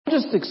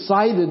just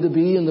excited to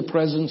be in the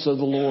presence of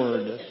the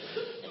Lord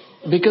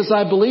because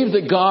I believe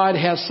that God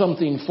has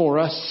something for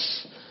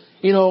us.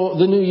 You know,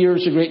 the new year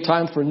is a great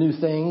time for new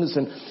things.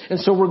 And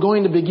so we're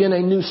going to begin a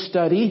new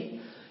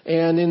study.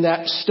 And in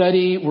that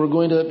study, we're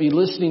going to be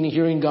listening and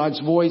hearing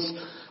God's voice,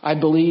 I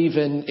believe,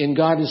 and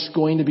God is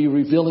going to be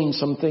revealing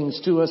some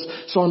things to us.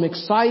 So I'm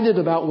excited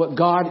about what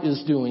God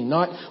is doing,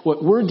 not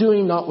what we're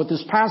doing, not what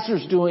this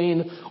pastor's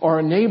doing or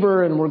a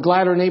neighbor, and we're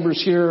glad our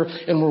neighbor's here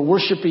and we're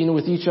worshiping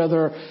with each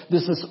other.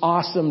 This is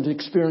awesome to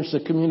experience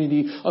the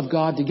community of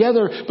God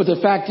together. But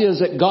the fact is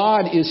that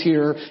God is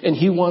here and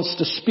He wants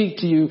to speak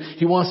to you.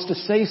 He wants to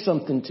say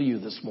something to you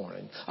this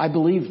morning. I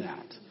believe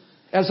that.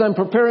 As I'm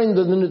preparing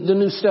the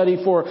new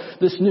study for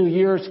this new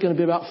year, it's going to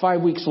be about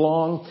 5 weeks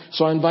long.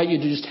 So I invite you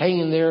to just hang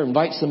in there,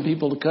 invite some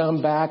people to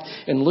come back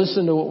and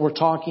listen to what we're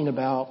talking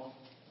about.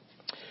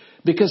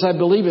 Because I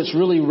believe it's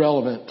really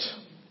relevant.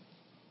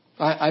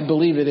 I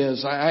believe it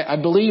is. I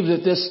believe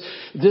that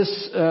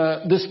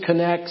this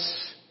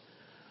connects.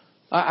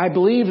 I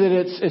believe that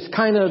it's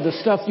kind of the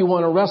stuff you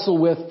want to wrestle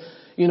with,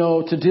 you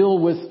know, to deal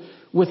with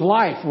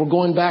life. We're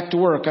going back to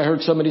work. I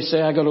heard somebody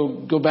say I got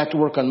to go back to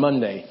work on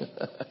Monday.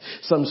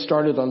 Some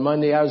started on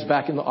Monday. I was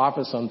back in the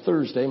office on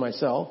Thursday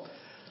myself.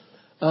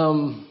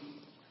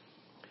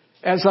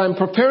 As I'm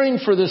preparing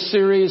for this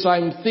series,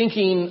 I'm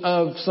thinking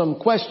of some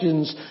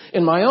questions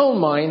in my own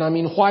mind. I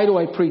mean, why do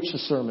I preach a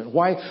sermon?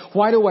 Why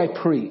do I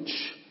preach?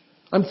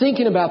 I'm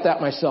thinking about that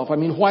myself. I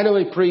mean, why do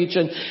I preach?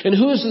 And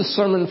who is this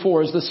sermon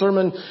for? Is the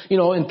sermon, you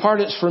know, in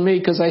part it's for me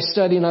because I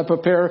study and I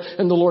prepare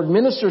and the Lord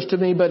ministers to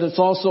me, but it's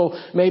also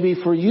maybe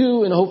for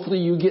you, and hopefully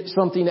you get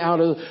something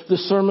out of the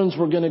sermons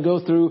we're going to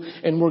go through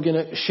and we're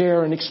going to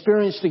share and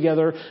experience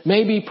together.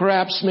 Maybe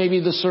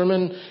the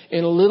sermon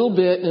in a little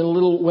bit, in a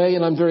little way,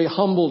 and I'm very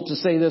humbled to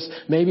say this,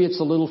 maybe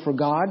it's a little for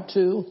God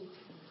too.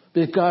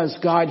 Because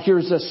God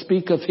hears us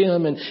speak of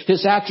Him and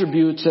His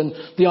attributes and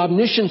the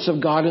omniscience of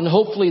God. And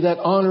hopefully that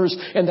honors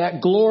and that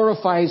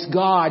glorifies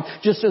God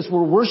just as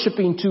we're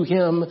worshiping to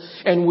Him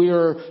and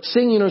we're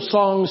singing our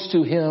songs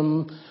to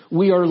Him.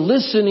 We are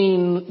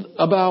listening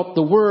about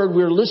the Word.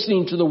 We're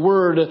listening to the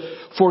Word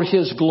for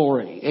His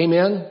glory.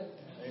 Amen?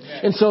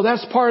 And so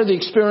that's part of the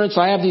experience.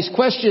 I have these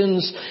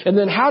questions. And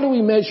then how do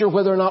we measure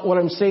whether or not what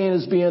I'm saying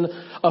is being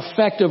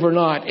effective or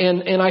not?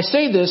 And I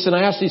say this and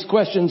I ask these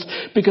questions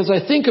because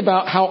I think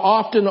about how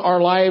often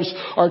our lives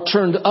are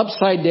turned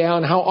upside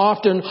down, how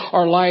often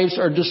our lives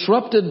are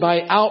disrupted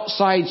by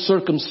outside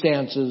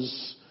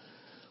circumstances,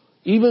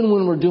 even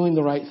when we're doing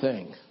the right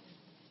thing.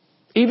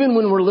 Even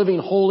when we're living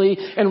holy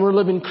and we're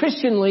living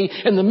Christianly,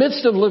 in the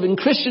midst of living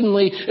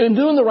Christianly and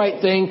doing the right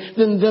thing,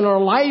 then our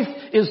life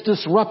is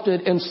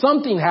disrupted and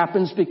something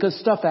happens because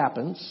stuff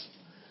happens.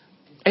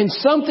 And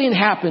something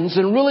happens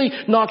and really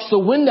knocks the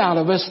wind out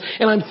of us.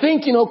 And I'm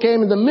thinking, okay,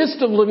 I'm in the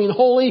midst of living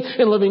holy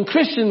and living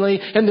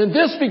Christianly, and then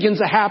this begins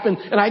to happen.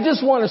 And I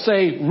just want to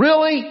say,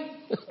 really?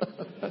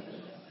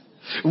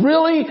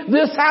 Really?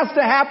 This has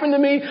to happen to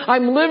me?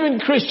 I'm living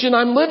Christian.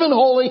 I'm living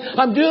holy.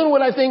 I'm doing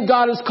what I think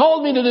God has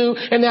called me to do.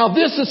 And now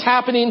this is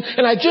happening.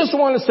 And I just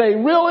want to say,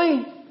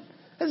 really?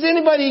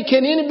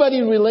 Can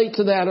anybody relate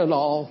to that at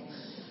all?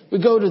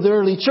 We go to the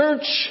early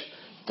church.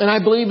 And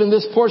I believe in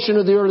this portion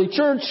of the early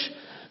church.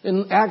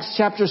 In Acts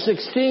chapter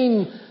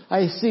 16,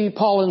 I see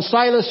Paul and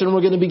Silas, and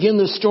we're going to begin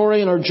this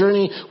story, and our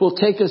journey will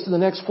take us to the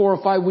next 4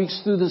 or 5 weeks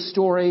through this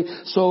story.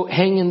 So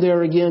hang in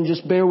there again.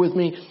 Just bear with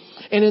me.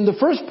 And in the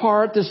first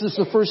part, this is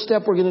the first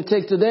step we're going to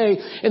take today.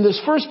 In this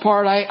first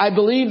part, I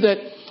believe that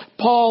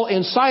Paul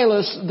and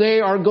Silas, they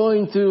are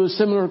going through a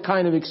similar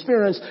kind of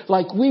experience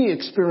like we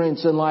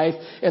experience in life.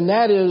 And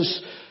that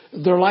is,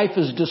 their life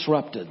is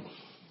disrupted.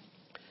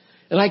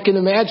 And I can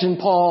imagine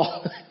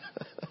Paul,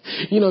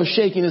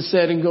 shaking his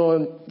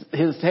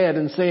head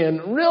and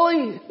saying,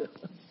 really?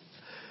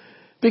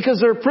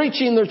 Because they're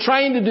preaching, they're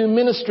trying to do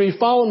ministry.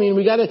 Follow me. And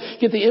we got to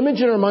get the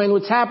image in our mind.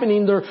 What's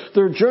happening?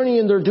 They're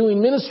journeying. They're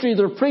doing ministry.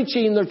 They're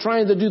preaching. They're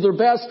trying to do their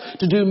best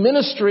to do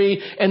ministry.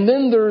 And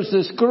then there's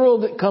this girl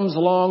that comes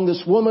along,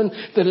 this woman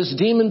that is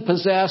demon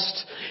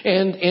possessed,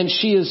 and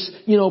she is,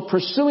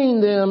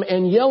 pursuing them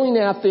and yelling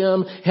at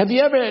them. Have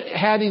you ever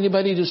had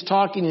anybody just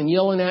talking and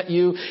yelling at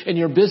you, and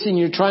you're busy and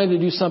you're trying to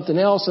do something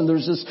else, and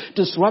there's this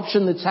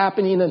disruption that's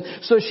happening? And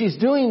so she's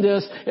doing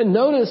this. And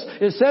notice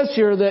it says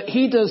here that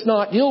he does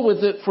not deal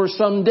with it for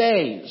some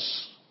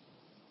days.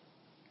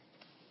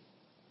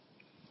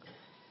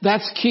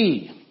 That's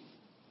key.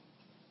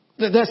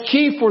 That's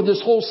key for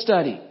this whole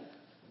study.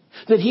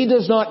 That he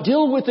does not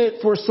deal with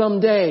it for some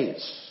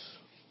days.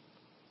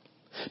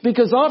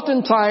 Because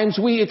oftentimes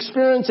we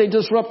experience a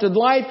disrupted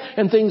life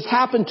and things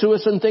happen to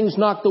us and things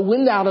knock the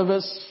wind out of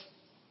us.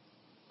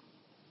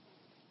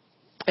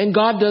 And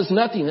God does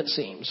nothing, it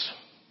seems.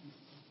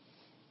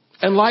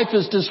 And life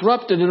is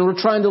disrupted and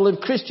we're trying to live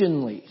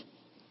Christianly.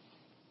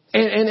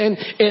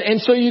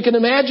 And so you can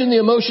imagine the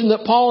emotion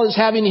that Paul is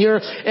having here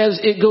as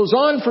it goes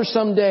on for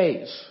some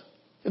days.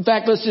 In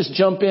fact, let's just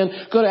jump in.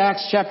 Go to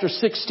Acts chapter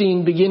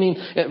 16, beginning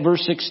at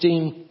verse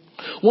 16.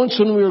 Once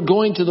when we were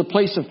going to the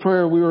place of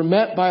prayer, we were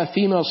met by a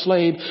female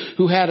slave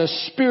who had a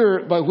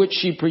spirit by which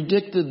she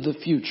predicted the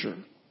future.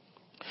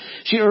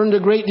 She earned a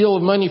great deal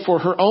of money for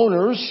her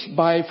owners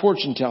by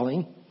fortune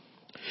telling.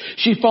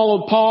 She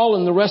followed Paul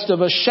and the rest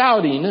of us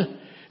shouting,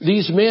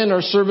 "These men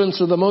are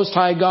servants of the Most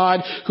High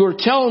God who are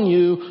telling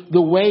you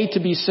the way to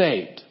be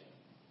saved."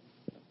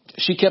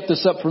 She kept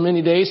this up for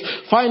many days.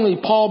 Finally,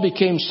 Paul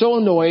became so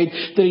annoyed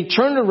that he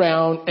turned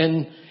around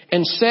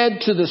and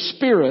said to the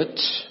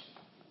spirit,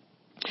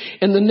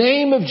 "In the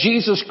name of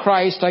Jesus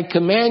Christ, I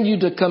command you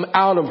to come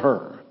out of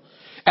her."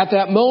 At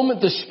that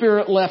moment, the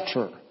spirit left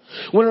her.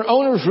 When her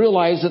owners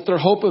realized that their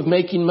hope of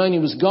making money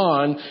was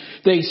gone,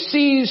 they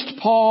seized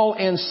Paul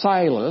and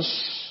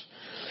Silas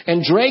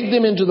and dragged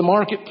them into the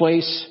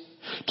marketplace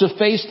to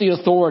face the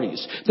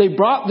authorities. They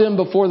brought them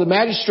before the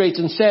magistrates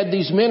and said,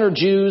 "These men are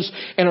Jews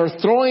and are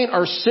throwing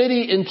our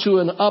city into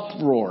an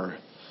uproar."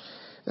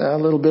 A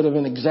little bit of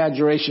an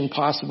exaggeration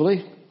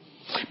possibly.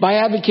 "By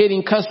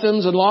advocating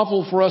customs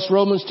unlawful for us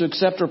Romans to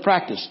accept or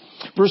practice."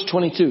 Verse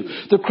 22.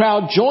 The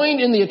crowd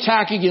joined in the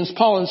attack against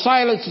Paul and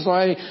Silas. As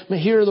I may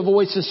hear the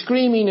voices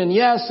screaming and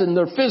yes, and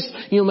their fists,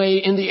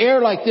 in the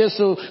air like this.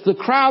 So the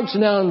crowd's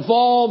now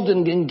involved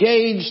and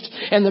engaged,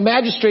 and the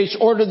magistrates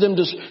ordered them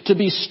to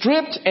be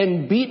stripped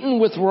and beaten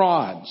with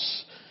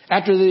rods.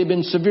 After they had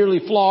been severely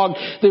flogged,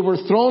 they were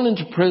thrown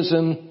into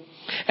prison,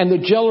 and the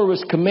jailer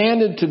was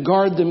commanded to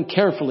guard them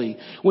carefully.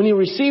 When he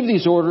received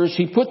these orders,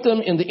 he put them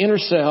in the inner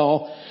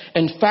cell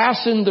and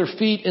fastened their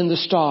feet in the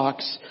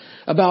stocks.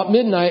 About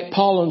midnight,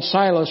 Paul and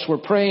Silas were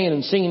praying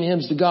and singing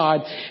hymns to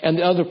God, and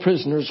the other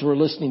prisoners were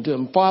listening to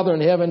them. Father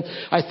in heaven,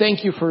 I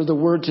thank you for the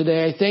word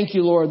today. I thank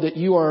you, Lord, that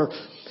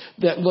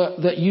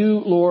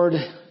you,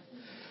 Lord,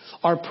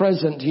 are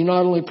present. You're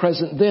not only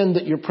present then,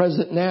 that you're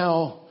present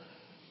now.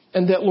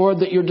 And that,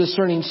 Lord, that your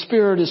discerning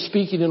spirit is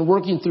speaking and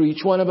working through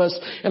each one of us.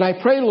 And I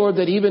pray, Lord,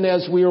 that even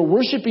as we are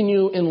worshiping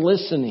you and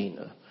listening,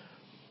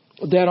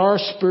 that our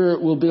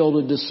spirit will be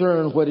able to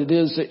discern what it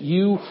is that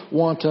you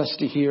want us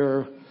to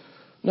hear.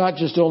 Not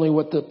just only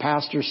what the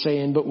pastor's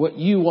saying, but what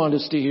you want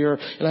us to hear.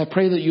 And I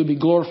pray that you'll be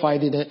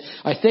glorified in it.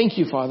 I thank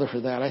you, Father,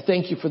 for that. I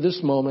thank you for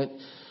this moment.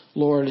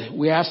 Lord,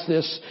 we ask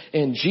this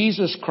in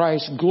Jesus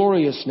Christ's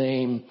glorious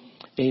name.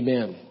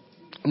 Amen.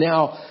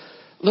 Now,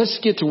 let's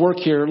get to work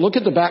here. Look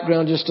at the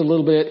background just a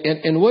little bit.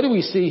 And what do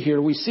we see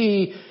here? We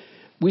see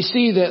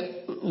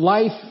that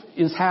life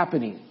is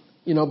happening.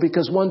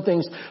 Because one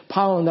thing's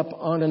piling up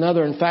on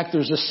another. In fact,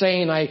 there's a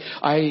saying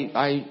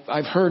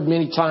I've heard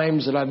many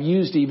times that I've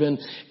used even,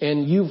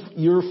 and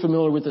you're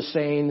familiar with the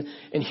saying.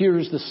 And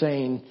here's the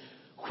saying: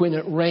 when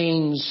it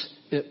rains,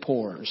 it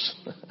pours.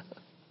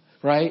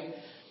 Right?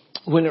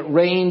 When it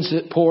rains,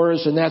 it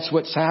pours, and that's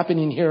what's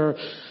happening here.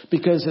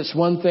 Because it's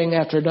one thing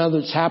after another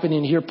that's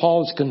happening here.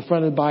 Paul is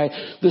confronted by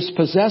this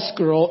possessed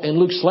girl, and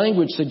Luke's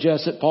language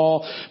suggests that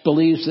Paul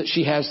believes that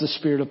she has the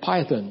spirit of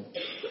Python.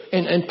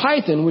 And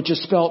Python, which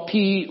is spelled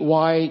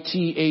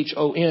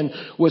Python,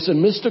 was a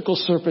mystical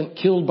serpent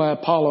killed by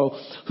Apollo,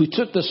 who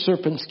took the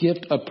serpent's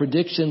gift of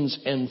predictions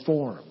and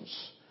forms.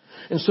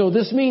 And so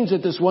this means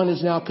that this one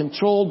is now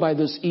controlled by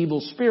this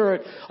evil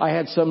spirit. I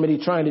had somebody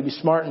trying to be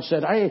smart and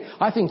said,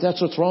 I think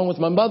that's what's wrong with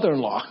my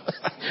mother-in-law.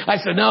 I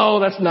said,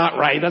 no, that's not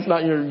right. That's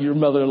not your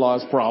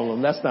mother-in-law's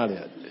problem. That's not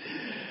it.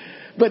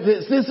 But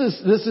this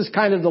is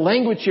kind of the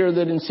language here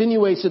that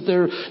insinuates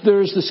that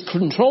there's this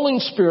controlling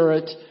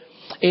spirit.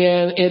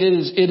 And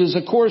it is,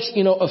 of course,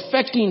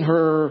 affecting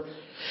her.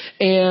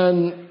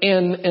 And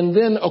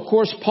then, of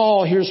course,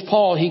 here's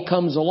Paul, he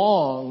comes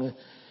along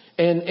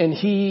and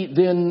he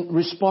then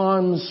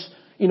responds,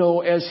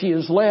 as he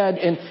is led.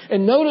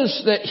 And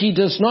notice that he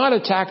does not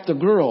attack the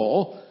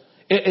girl.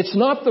 It's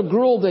not the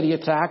girl that he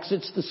attacks,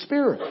 it's the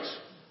spirit.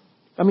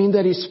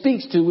 That he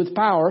speaks to with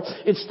power.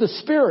 It's the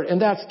spirit.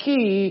 And that's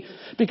key,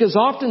 because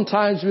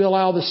oftentimes we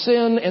allow the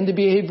sin and the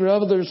behavior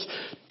of others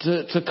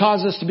to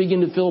cause us to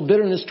begin to feel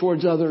bitterness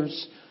towards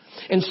others.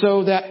 And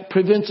so that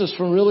prevents us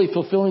from really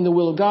fulfilling the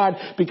will of God,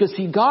 because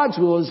God's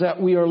will is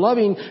that we are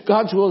loving.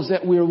 God's will is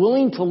that we are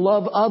willing to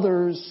love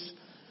others.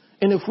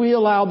 And if we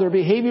allow their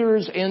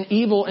behaviors and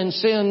evil and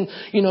sin,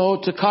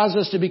 to cause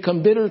us to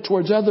become bitter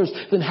towards others,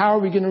 then how are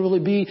we going to really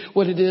be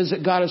what it is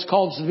that God has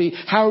called us to be?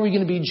 How are we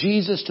going to be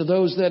Jesus to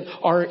those that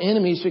are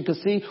enemies?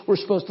 Because we're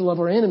supposed to love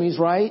our enemies,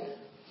 right?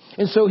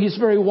 And so he's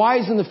very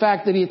wise in the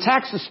fact that he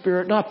attacks the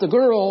spirit, not the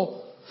girl,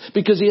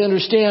 because he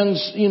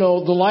understands,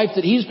 the life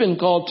that he's been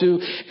called to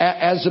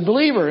as a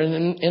believer.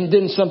 And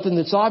then something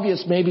that's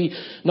obvious, maybe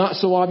not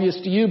so obvious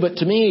to you, but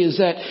to me, is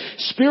that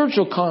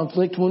spiritual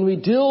conflict, when we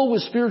deal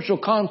with spiritual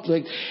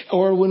conflict,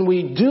 or when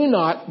we do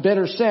not,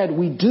 better said,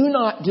 we do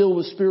not deal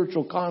with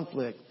spiritual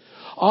conflict,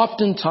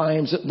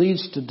 oftentimes it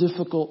leads to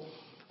difficult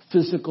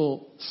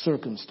physical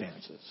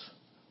circumstances.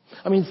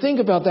 Think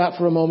about that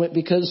for a moment,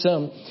 because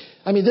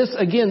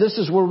this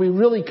is where we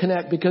really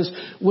connect, because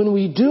when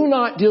we do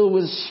not deal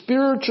with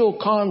spiritual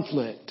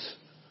conflict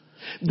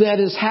that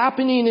is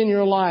happening in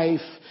your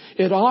life,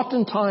 it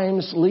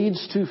oftentimes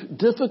leads to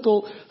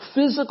difficult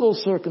physical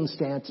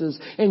circumstances,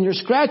 and you're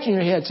scratching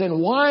your head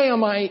saying, why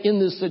am I in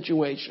this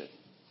situation?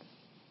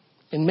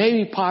 And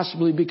maybe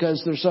possibly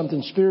because there's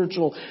something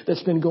spiritual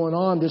that's been going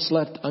on that's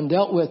left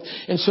undealt with.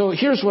 And so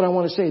here's what I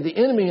want to say. The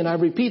enemy, and I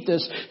repeat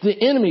this, the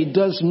enemy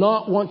does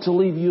not want to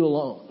leave you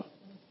alone.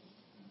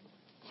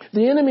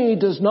 The enemy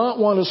does not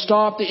want to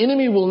stop. The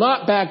enemy will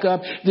not back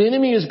up. The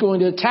enemy is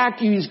going to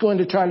attack you. He's going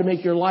to try to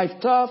make your life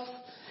tough.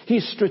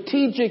 He's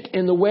strategic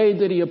in the way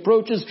that he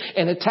approaches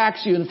and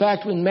attacks you. In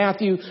fact, in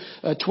Matthew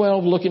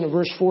 12, looking at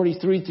verse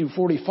 43 through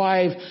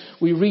 45,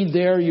 we read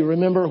there, you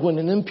remember, when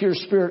an impure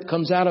spirit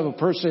comes out of a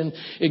person,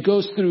 it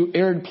goes through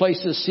arid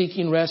places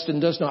seeking rest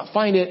and does not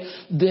find it.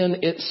 Then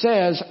it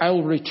says, I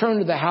will return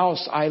to the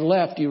house I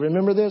left. Do you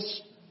remember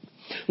this?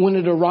 When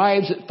it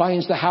arrives, it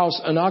finds the house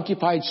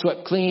unoccupied,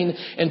 swept clean,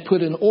 and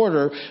put in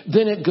order.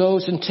 Then it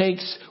goes and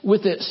takes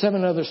with it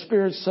seven other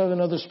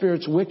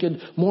spirits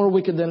wicked, more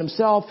wicked than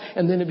himself.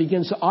 And then it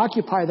begins to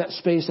occupy that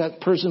space,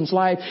 that person's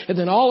life. And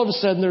then all of a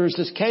sudden there is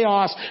this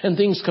chaos and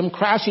things come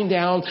crashing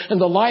down and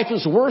the life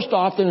is worse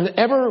off than it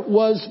ever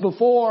was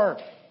before.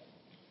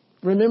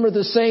 Remember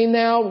the saying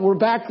now? We're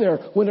back there.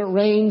 When it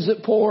rains,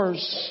 it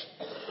pours.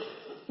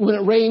 When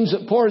it rains,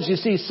 it pours. You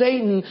see,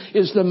 Satan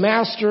is the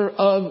master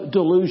of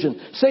delusion.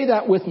 Say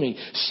that with me.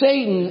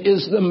 Satan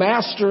is the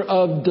master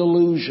of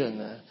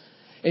delusion.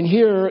 And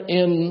here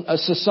in a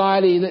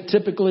society that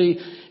typically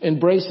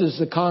embraces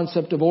the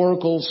concept of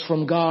oracles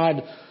from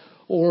God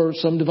or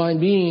some divine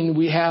being,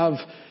 we have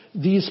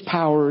these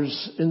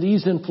powers and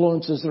these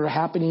influences that are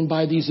happening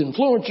by these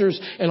influencers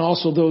and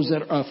also those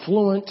that are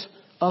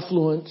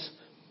affluent,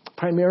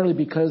 primarily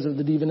because of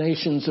the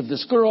divinations of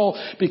this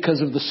girl,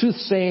 because of the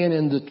soothsaying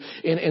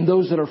and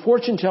those that are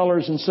fortune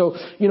tellers. And so,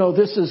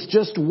 this is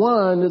just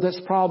one that's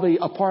probably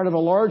a part of a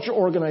larger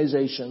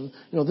organization.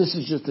 This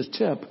is just the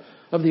tip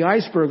of the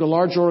iceberg, a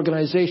large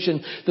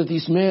organization that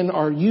these men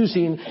are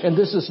using. And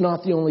this is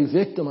not the only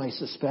victim, I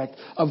suspect,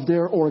 of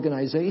their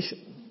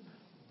organization.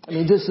 I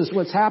mean, this is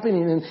what's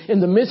happening in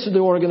the midst of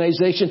the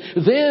organization.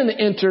 Then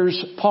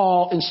enters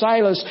Paul and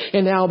Silas,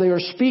 and now they are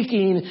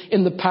speaking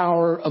in the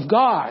power of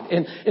God.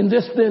 And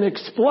this then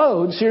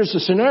explodes. Here's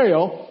the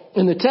scenario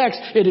in the text.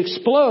 It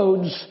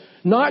explodes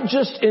not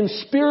just in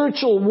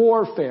spiritual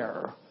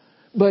warfare,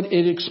 but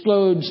it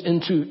explodes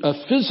into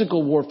a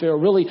physical warfare,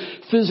 really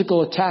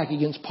physical attack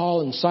against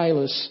Paul and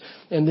Silas.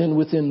 And then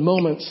within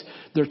moments,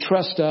 they're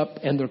trussed up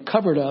and they're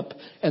covered up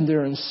and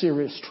they're in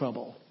serious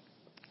trouble.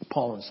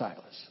 Paul and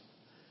Silas.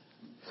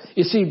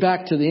 You see,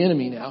 back to the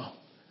enemy now.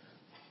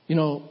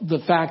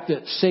 The fact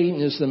that Satan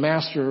is the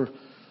master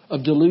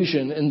of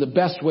delusion, and the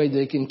best way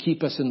they can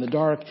keep us in the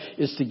dark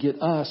is to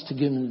get us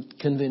to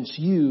convince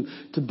you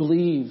to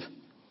believe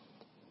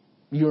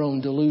your own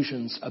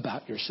delusions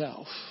about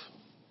yourself.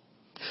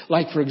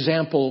 Like, for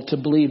example, to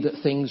believe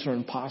that things are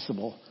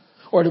impossible,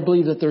 or to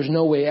believe that there's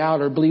no way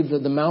out, or believe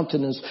that the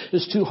mountain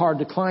is too hard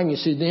to climb. You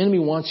see, the enemy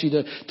wants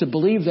you to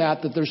believe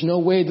that there's no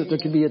way that there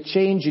can be a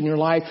change in your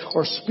life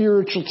or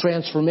spiritual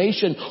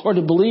transformation, or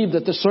to believe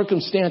that the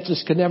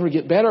circumstances can never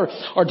get better,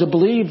 or to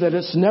believe that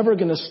it's never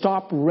going to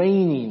stop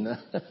raining.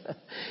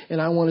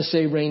 And I want to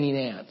say raining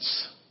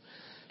ants.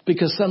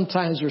 Because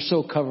sometimes we're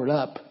so covered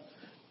up.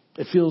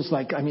 It feels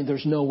like,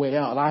 there's no way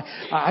out.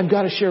 I've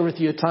got to share with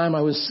you a time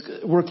I was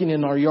working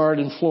in our yard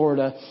in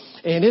Florida.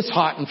 And it's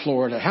hot in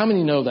Florida. How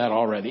many know that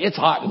already? It's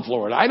hot in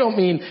Florida. I don't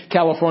mean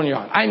California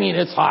hot. I mean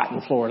it's hot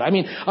in Florida.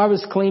 I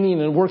was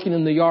cleaning and working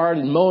in the yard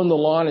and mowing the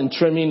lawn and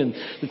trimming and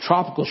the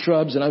tropical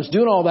shrubs. And I was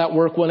doing all that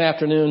work one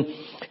afternoon.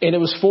 And it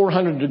was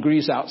 400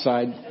 degrees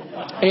outside.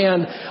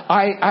 And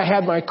I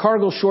had my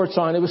cargo shorts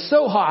on. It was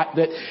so hot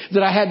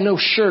that I had no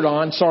shirt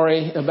on.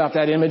 Sorry about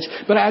that image.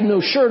 But I had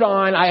no shirt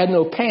on. I had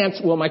no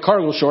pants. Well, my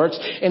cargo shorts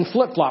and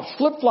flip-flops.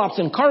 Flip-flops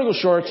and cargo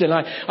shorts. And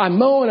I'm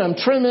mowing, I'm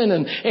trimming.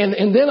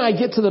 And then I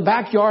get to the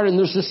backyard. And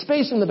there's this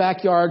space in the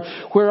backyard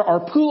where our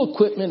pool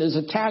equipment is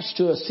attached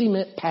to a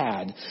cement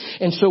pad.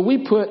 And so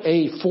we put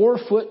a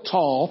 4-foot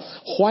tall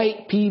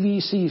white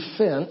PVC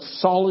fence,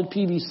 solid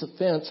PVC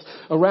fence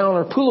around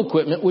our pool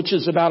equipment, which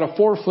is about a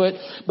 4-foot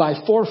by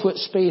 4-foot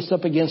space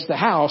up against the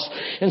house.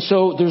 And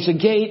so there's a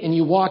gate and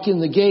you walk in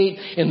the gate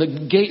and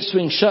the gate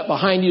swings shut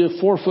behind you,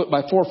 4-foot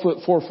by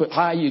 4-foot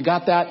high. You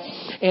got that?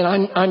 And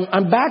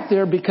I'm back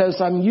there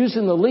because I'm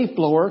using the leaf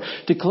blower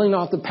to clean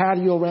off the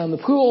patio around the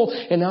pool.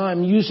 And now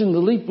I'm using the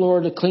leaf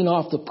blower to clean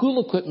off the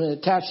pool equipment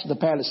attached to the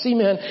pad of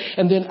cement.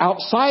 And then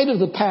outside of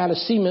the pad of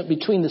cement,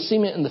 between the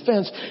cement and the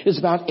fence, is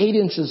about 8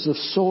 inches of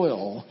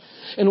soil.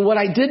 And what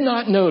I did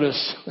not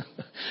notice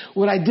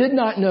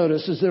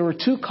is there were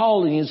 2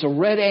 colonies of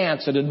red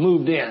ants that had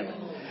moved in.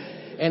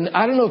 And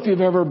I don't know if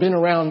you've ever been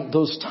around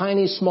those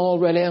tiny, small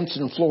red ants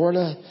in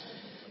Florida.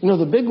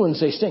 The big ones,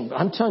 they stink. But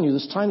I'm telling you,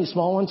 those tiny,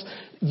 small ones,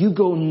 you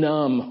go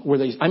numb where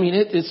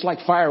it's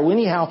like fire.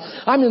 Anyhow,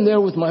 I'm in there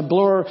with my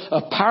blower,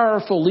 a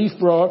powerful leaf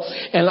blower,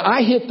 and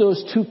I hit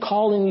those 2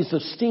 colonies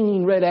of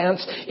stinging red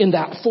ants in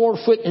that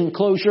 4-foot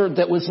enclosure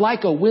that was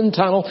like a wind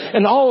tunnel,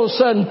 and all of a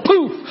sudden,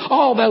 poof,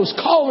 all those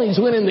colonies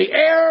went in the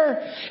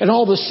air, and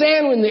all the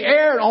sand went in the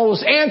air, and all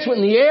those ants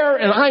went in the air,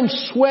 and I'm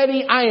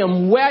sweaty, I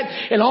am wet,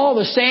 and all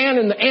the sand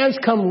and the ants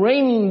come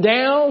raining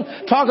down.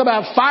 Talk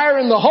about fire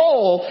in the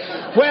hole.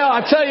 Well,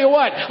 I tell you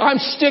what, I'm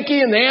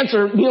sticky, and the ants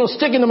are,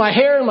 sticking to my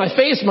hair and my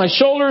face, my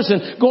shoulders,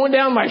 and going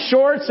down my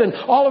shorts, and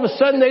all of a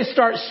sudden they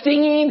start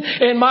stinging,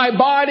 and my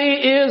body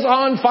is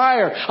on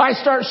fire. I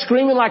start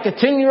screaming like a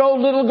 10-year-old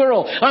little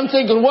girl. I'm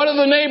thinking, what are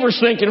the neighbors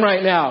thinking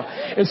right now?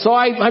 And so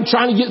I'm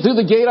trying to get through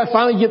the gate. I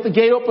finally get the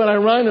gate open, I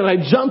run, and I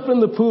jump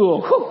in the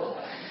pool. Whew.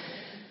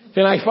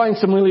 And I find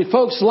some relief.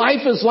 Folks,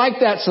 life is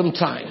like that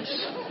sometimes.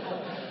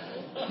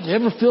 You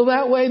ever feel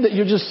that way? That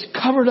you're just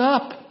covered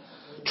up,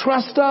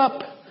 trussed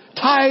up,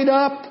 tied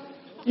up,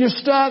 you're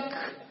stuck?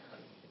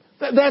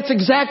 That's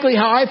exactly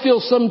how I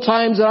feel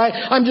sometimes. That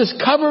I'm just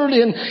covered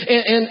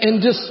in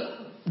just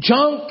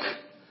junk.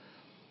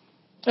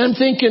 And I'm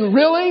thinking,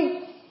 really?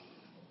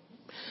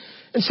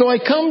 And so I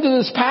come to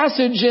this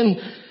passage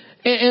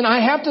and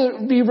I have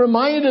to be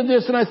reminded of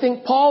this. And I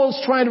think Paul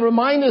is trying to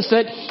remind us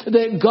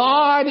that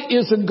God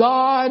is a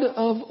God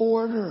of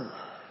order.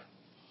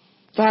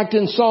 In fact,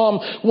 in Psalm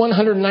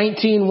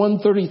 119,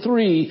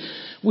 133,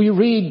 we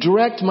read,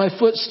 direct my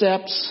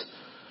footsteps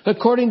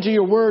according to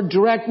your word.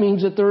 Direct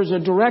means that there is a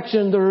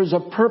direction, there is a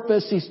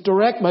purpose. He's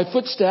direct my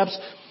footsteps.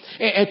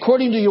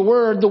 According to your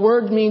word, the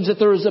word means that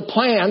there is a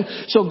plan.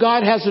 So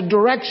God has a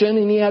direction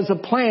and He has a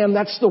plan.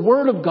 That's the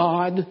word of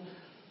God.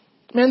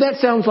 Man, that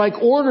sounds like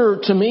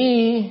order to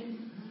me.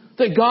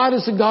 That God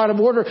is a God of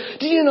order.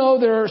 Do you know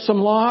there are some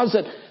laws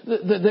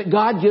that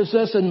God gives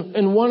us?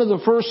 And one of the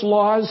first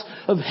laws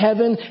of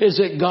heaven is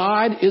that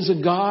God is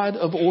a God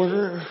of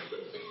order.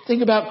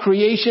 Think about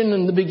creation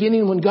in the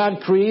beginning when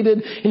God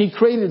created, and He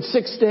created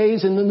 6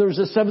 days, and then there was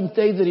a 7th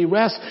day that He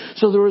rests.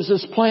 So there was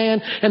this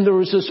plan and there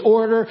was this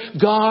order.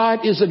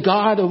 God is a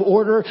God of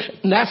order.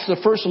 And that's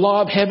the first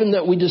law of heaven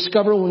that we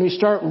discover when we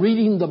start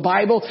reading the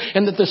Bible.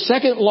 And that the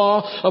second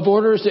law of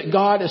order is that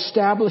God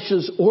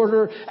establishes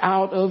order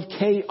out of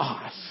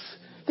chaos.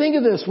 Think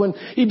of this, when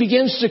He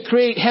begins to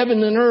create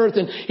heaven and earth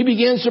and He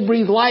begins to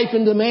breathe life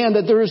into man,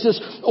 that there is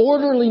this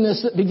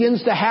orderliness that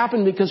begins to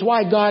happen because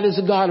why? God is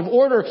a God of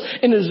order.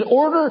 And it is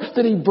order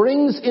that He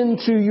brings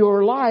into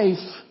your life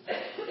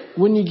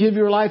when you give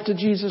your life to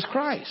Jesus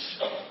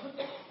Christ.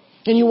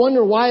 And you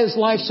wonder, why is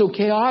life so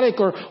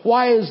chaotic, or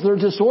why is there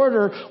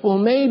disorder? Well,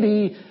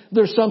 maybe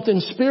there's something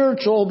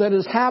spiritual that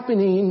is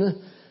happening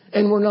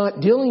and we're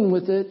not dealing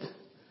with it,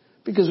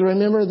 because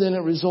remember, then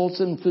it results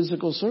in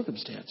physical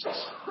circumstances.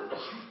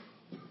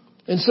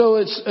 And so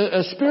it's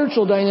a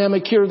spiritual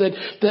dynamic here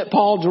that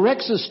Paul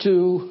directs us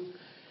to,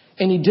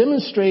 and he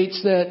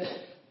demonstrates that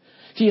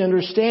he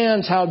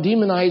understands how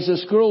demonized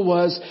this girl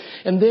was,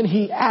 and then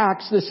he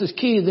acts, this is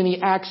key, then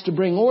he acts to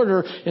bring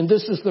order, and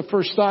this is the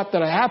first thought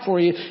that I have for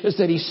you, is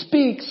that he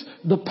speaks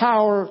the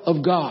power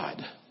of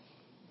God.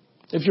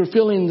 If you're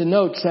filling the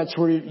notes, that's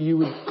where you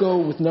would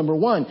go with number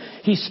 1.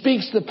 He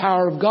speaks the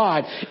power of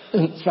God.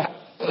 In fact,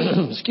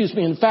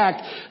 In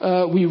fact,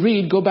 we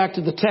read, go back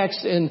to the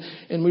text,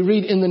 and we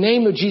read, in the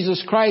name of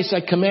Jesus Christ,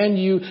 I command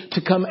you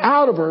to come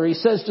out of her. He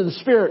says to the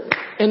spirit,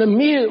 and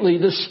immediately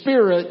the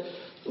spirit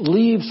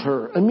leaves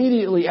her.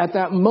 Immediately at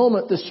that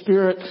moment, the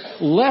spirit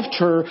left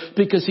her,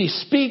 because he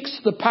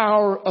speaks the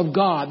power of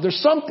God. There's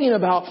something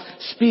about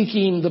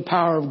speaking the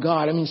power of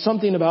God. I mean,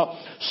 something about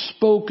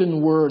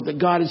spoken word, that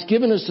God has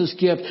given us this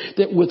gift,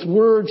 that with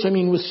words,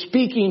 with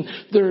speaking,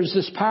 there's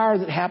this power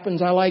that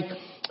happens. I like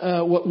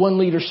what one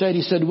leader said.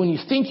 He said, when you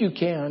think you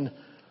can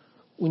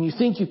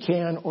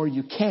or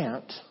you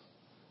can't,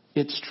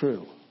 it's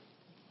true.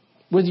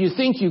 Whether you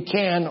think you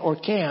can or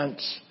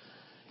can't,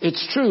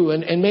 it's true.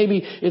 And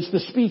maybe it's the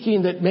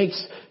speaking that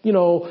makes,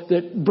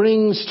 that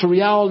brings to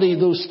reality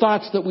those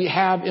thoughts that we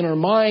have in our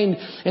mind.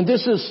 And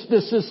this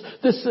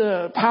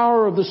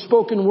power of the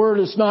spoken word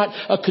is not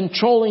a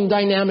controlling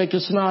dynamic.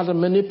 It's not a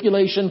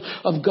manipulation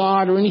of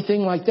God or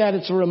anything like that.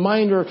 It's a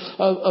reminder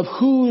of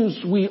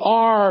whose we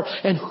are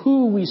and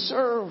who we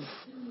serve.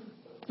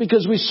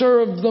 Because we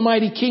serve the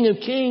mighty King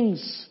of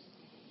Kings.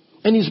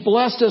 And He's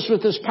blessed us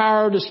with this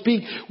power to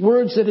speak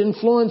words that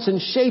influence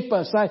and shape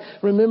us. I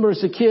remember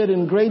as a kid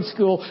in grade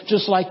school,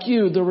 just like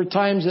you, there were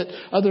times that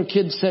other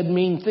kids said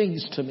mean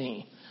things to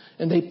me.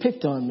 And they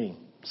picked on me.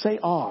 Say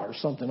 "ah" or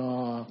something.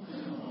 "Ah."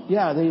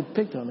 Yeah, they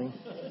picked on me.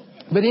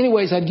 But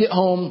anyways, I'd get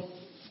home.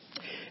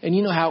 And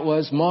you know how it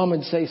was. Mom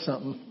would say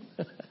something.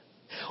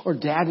 Or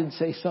Dad would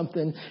say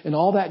something. And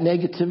all that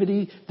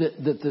negativity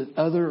that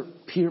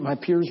the my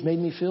peers made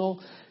me feel,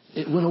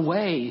 it went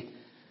away.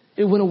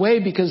 It went away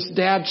because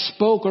Dad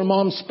spoke or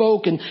Mom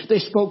spoke, and they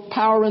spoke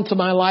power into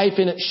my life,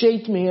 and it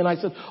shaped me. And I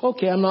said,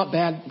 okay, I'm not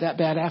that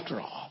bad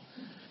after all,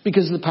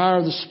 because of the power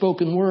of the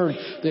spoken word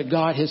that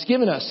God has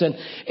given us.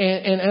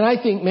 And I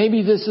think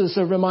maybe this is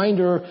a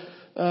reminder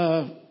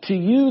to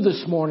you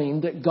this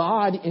morning that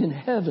God in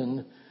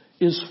heaven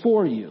is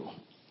for you.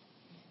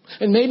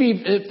 And maybe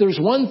if there's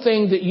one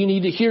thing that you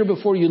need to hear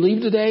before you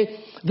leave today,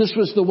 this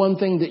was the one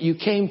thing that you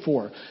came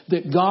for.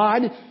 That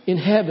God in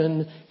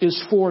heaven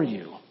is for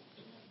you.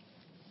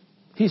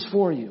 He's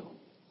for you.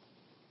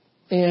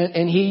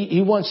 And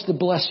He wants to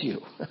bless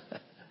you.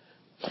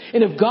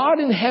 And if God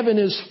in heaven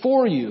is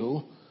for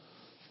you,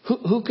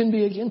 who can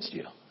be against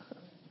you?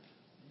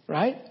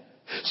 Right?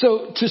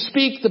 So to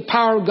speak the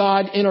power of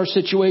God in our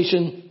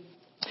situation,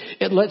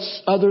 it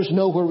lets others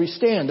know where we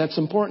stand. That's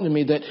important to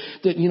me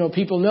that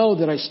people know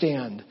that I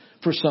stand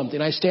for something.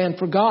 I stand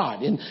for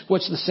God. And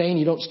what's the saying?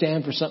 You don't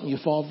stand for something, you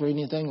fall for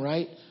anything,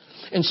 right?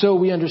 And so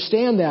we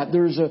understand that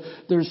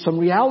there's some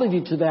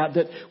reality to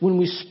that when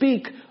we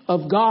speak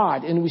of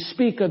God and we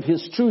speak of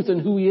His truth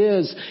and who He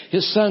is,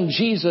 His Son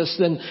Jesus,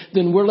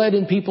 then we're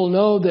letting people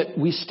know that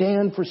we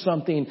stand for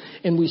something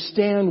and we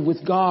stand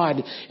with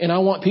God. And I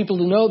want people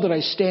to know that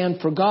I stand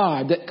for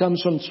God. That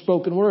comes from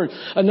spoken word.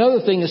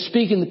 Another thing is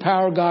speaking the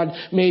power of God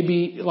may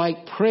be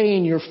like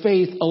praying your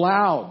faith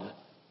aloud.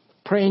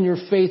 Praying your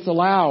faith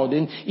aloud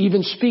and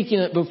even speaking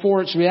it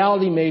before its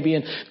reality maybe.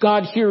 And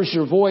God hears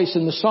your voice,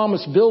 and the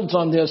psalmist builds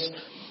on this.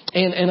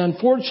 And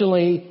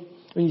unfortunately,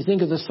 when you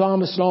think of the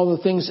psalmist and all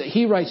the things that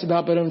he writes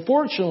about, but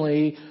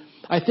unfortunately,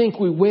 I think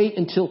we wait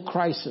until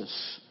crisis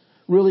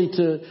really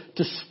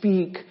to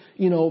speak,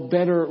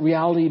 better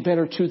reality,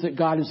 better truth that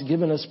God has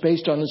given us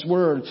based on His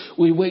Word.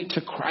 We wait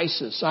to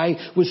crisis.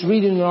 I was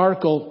reading an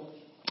article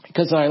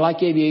because I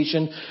like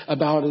aviation,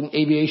 about an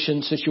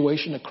aviation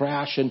situation, a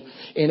crash, and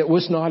it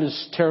was not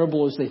as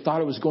terrible as they thought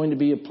it was going to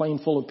be, a plane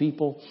full of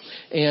people,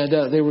 and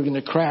they were going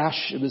to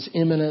crash. It was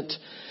imminent,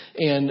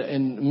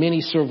 and many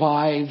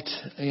survived,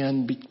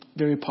 and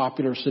very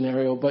popular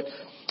scenario. But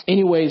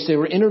anyways, they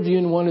were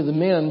interviewing one of the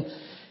men,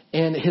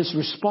 and his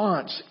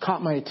response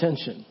caught my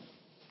attention.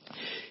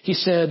 He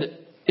said,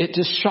 it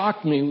just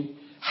shocked me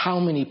how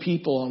many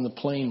people on the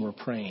plane were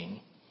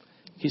praying.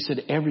 He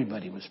said,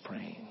 everybody was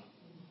praying.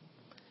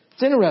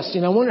 It's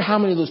interesting. I wonder how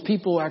many of those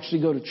people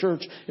actually go to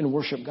church and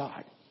worship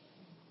God.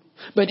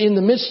 But in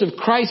the midst of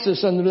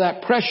crisis, under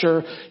that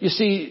pressure, you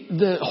see,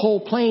 the whole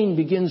plane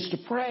begins to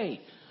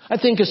pray. I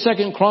think of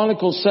 2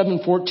 Chronicles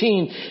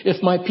 7:14,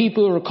 if my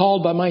people who are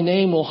called by my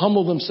name will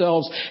humble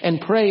themselves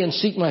and pray and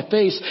seek my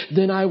face,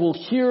 then I will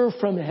hear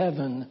from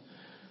heaven.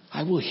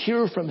 I will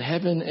hear from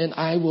heaven and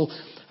I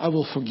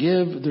will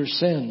forgive their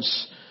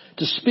sins.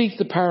 To speak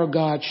the power of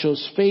God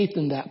shows faith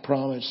in that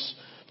promise,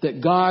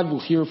 that God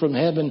will hear from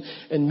heaven.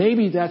 And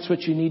maybe that's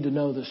what you need to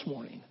know this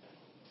morning.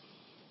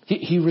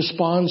 He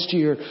responds to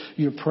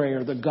your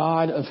prayer. The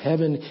God of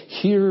heaven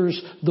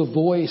hears the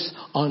voice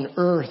on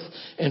earth.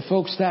 And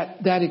folks,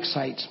 that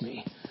excites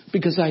me.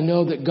 Because I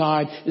know that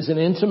God is an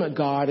intimate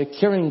God, a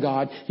caring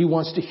God. He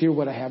wants to hear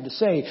what I have to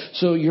say.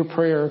 So your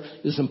prayer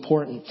is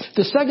important.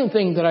 The second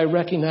thing that I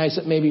recognize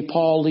that maybe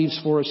Paul leaves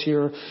for us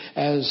here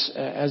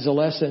as a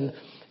lesson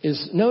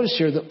is, notice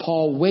here that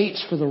Paul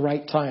waits for the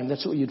right time.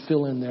 That's what you'd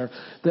fill in there.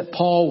 That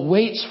Paul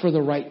waits for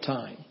the right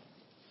time.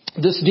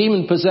 This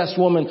demon-possessed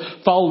woman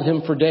followed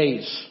him for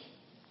days.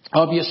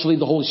 Obviously,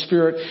 the Holy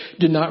Spirit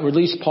did not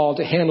release Paul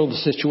to handle the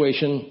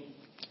situation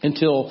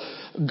until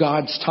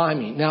God's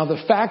timing. Now,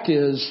 the fact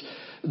is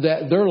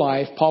that their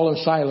life, Paul and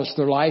Silas,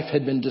 their life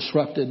had been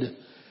disrupted.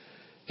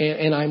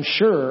 And I'm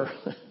sure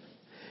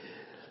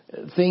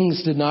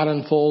things did not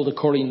unfold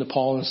according to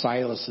Paul and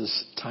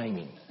Silas's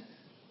timing.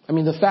 I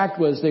mean, the fact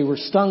was they were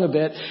stung a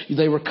bit.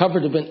 They were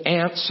covered in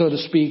ants, so to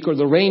speak, or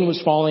the rain was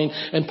falling.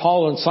 And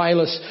Paul and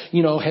Silas,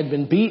 had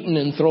been beaten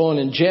and thrown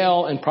in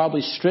jail and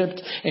probably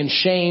stripped and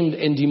shamed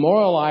and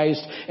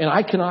demoralized. And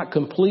I cannot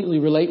completely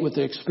relate with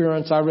the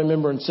experience. I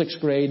remember in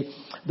 6th grade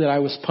that I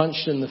was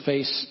punched in the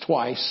face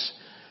twice.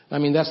 I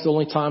mean, that's the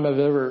only time I've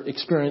ever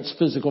experienced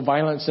physical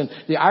violence. And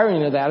the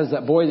irony of that is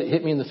that boy that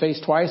hit me in the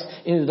face twice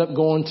ended up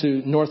going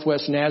to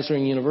Northwest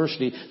Nazarene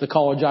University, the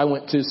college I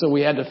went to. So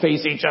we had to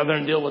face each other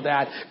and deal with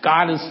that.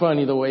 God is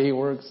funny the way He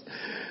works.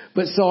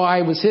 But so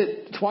I was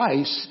hit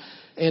twice,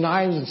 and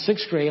I was in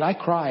 6th grade. I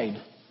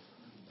cried.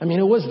 I mean,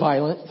 it was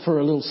violent for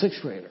a little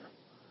 6th grader.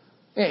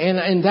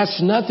 And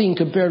that's nothing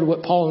compared to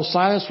what Paul and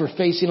Silas were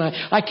facing.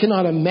 I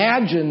cannot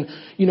imagine,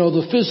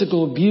 the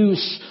physical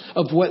abuse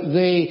of what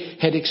they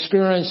had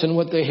experienced and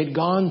what they had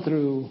gone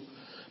through.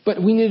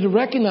 But we need to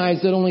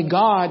recognize that only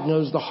God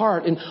knows the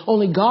heart, and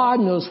only God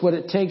knows what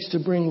it takes to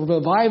bring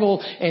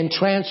revival and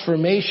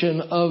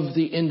transformation of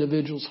the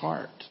individual's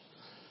heart.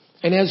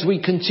 And as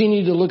we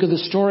continue to look at the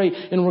story,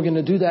 and we're going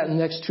to do that in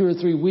the next 2 or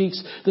 3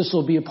 weeks, this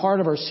will be a part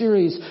of our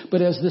series.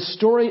 But as this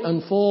story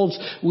unfolds,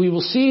 we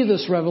will see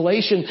this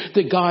revelation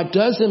that God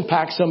does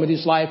impact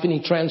somebody's life, and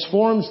He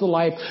transforms the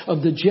life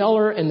of the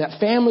jailer, and that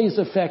family is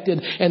affected.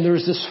 And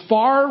there's this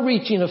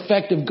far-reaching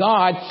effect of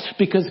God,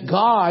 because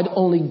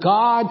only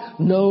God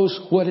knows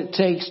what it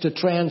takes to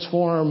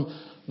transform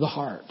the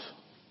heart.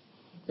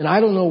 And I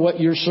don't know what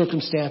your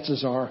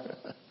circumstances are,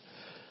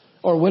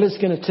 or what it's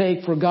going to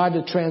take for God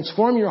to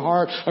transform your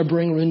heart or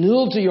bring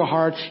renewal to your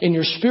heart in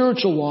your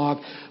spiritual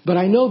walk. But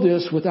I know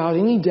this without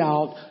any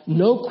doubt,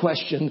 no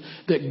question,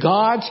 that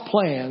God's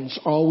plans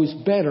are always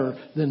better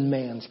than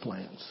man's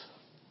plans.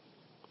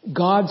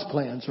 God's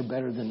plans are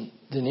better than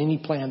any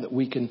plan that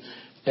we can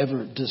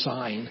ever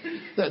design.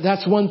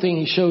 That's one thing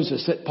he shows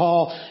us, that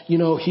Paul,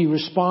 he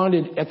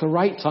responded at the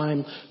right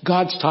time,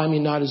 God's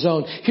timing, not his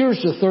own. Here's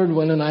the third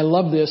one, and I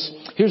love this.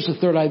 Here's the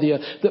third idea,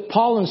 that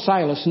Paul and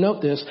Silas,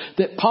 note this,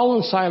 that Paul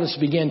and Silas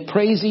began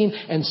praising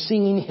and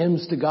singing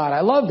hymns to God.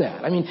 I love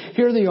that. I mean,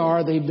 here they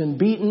are, they've been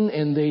beaten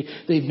and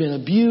they've been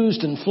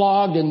abused and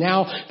flogged, and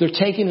now they're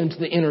taken into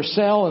the inner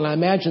cell, and I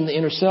imagine the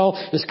inner cell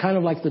is kind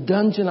of like the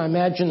dungeon. I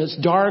imagine it's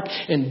dark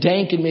and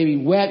dank and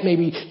maybe wet.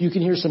 Maybe you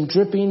can hear some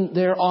dripping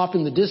there off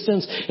in the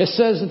distance. It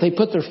says that they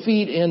put their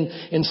feet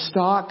in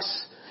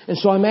stocks. And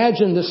so I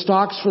imagine the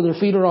stocks for their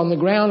feet are on the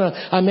ground.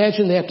 I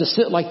imagine they have to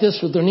sit like this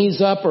with their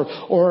knees up,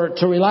 or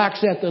to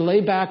relax, they have to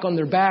lay back on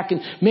their back, and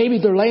maybe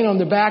they're laying on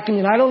their back. I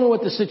mean, I don't know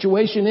what the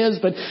situation is,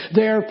 but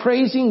they're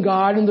praising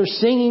God and they're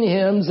singing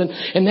hymns,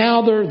 and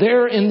now they're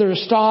there in their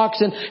stocks,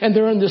 and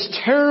they're in this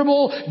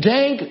terrible,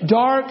 dank,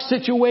 dark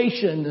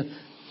situation.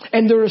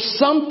 And there is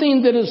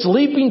something that is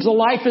leaping to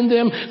life in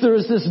them. There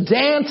is this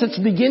dance that's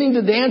beginning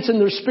to dance in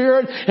their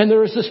spirit. And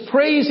there is this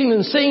praising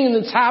and singing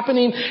that's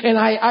happening. And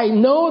I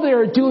know they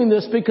are doing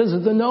this because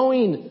of the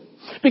knowing.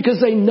 Because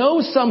they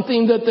know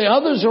something that the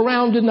others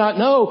around did not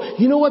know.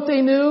 You know what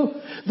they knew?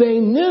 They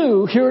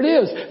knew, here it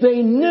is,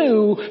 they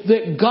knew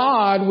that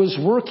God was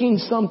working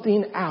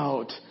something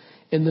out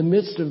in the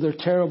midst of their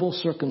terrible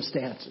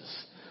circumstances.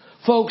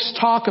 Folks,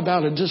 talk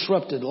about a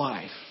disrupted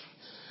life.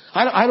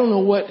 I don't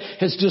know what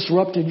has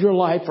disrupted your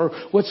life or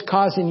what's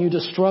causing you to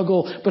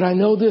struggle, but I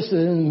know this, that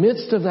in the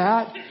midst of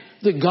that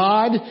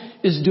God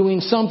is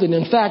doing something.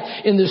 In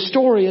fact, in this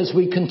story, as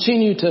we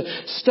continue to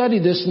study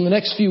this in the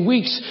next few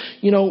weeks,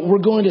 we're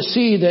going to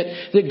see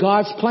that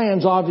God's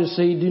plans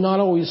obviously do not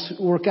always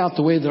work out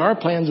the way that our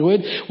plans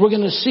would. We're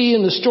going to see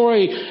in the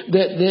story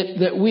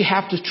that we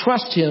have to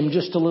trust Him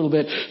just a little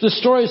bit. The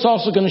story is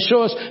also going to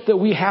show us that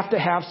we have to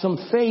have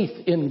some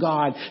faith in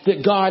God,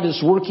 that God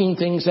is working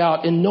things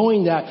out, and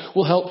knowing that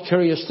will help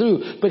carry us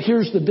through. But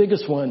here's the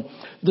biggest one.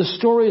 The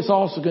story is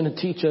also going to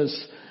teach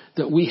us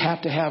that we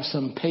have to have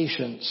some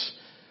patience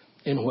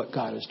in what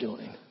God is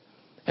doing.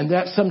 And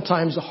that's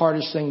sometimes the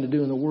hardest thing to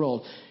do in the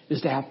world,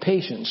 is to have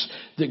patience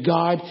that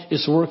God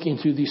is working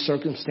through these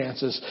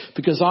circumstances.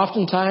 Because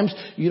oftentimes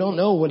you don't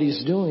know what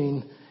He's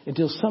doing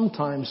until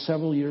sometimes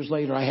several years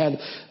later. I had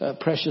a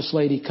precious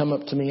lady come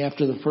up to me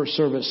after the first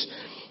service,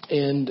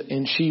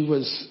 and she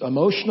was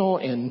emotional,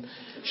 and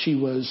she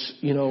was,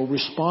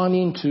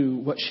 responding to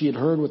what she had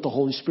heard, what the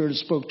Holy Spirit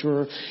spoke to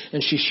her.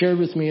 And she shared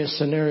with me a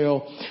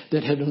scenario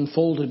that had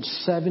unfolded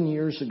 7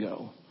 years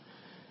ago.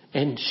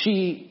 And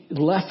she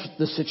left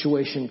the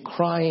situation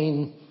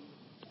crying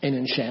and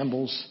in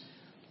shambles.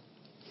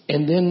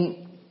 And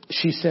then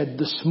she said,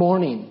 "This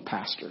morning,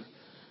 Pastor,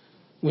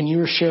 when you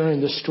were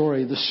sharing this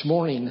story this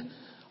morning,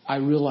 I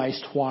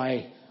realized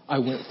why I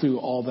went through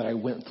all that I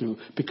went through.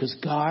 Because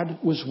God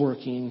was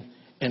working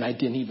and I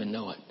didn't even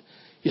know it."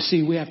 You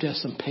see, we have to have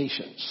some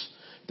patience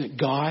that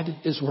God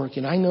is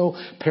working. I know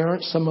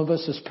parents, some of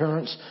us as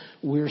parents,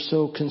 we're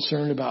so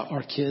concerned about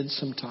our kids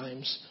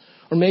sometimes.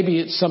 Or maybe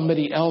it's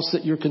somebody else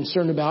that you're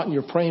concerned about and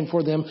you're praying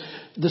for them.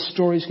 This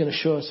story is going to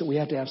show us that we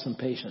have to have some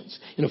patience.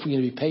 And if we're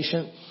going to be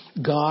patient,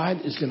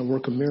 God is going to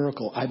work a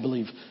miracle, I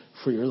believe,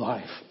 for your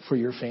life, for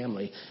your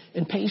family.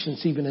 And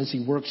patience even as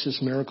He works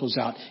His miracles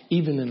out,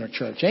 even in our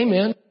church.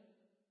 Amen.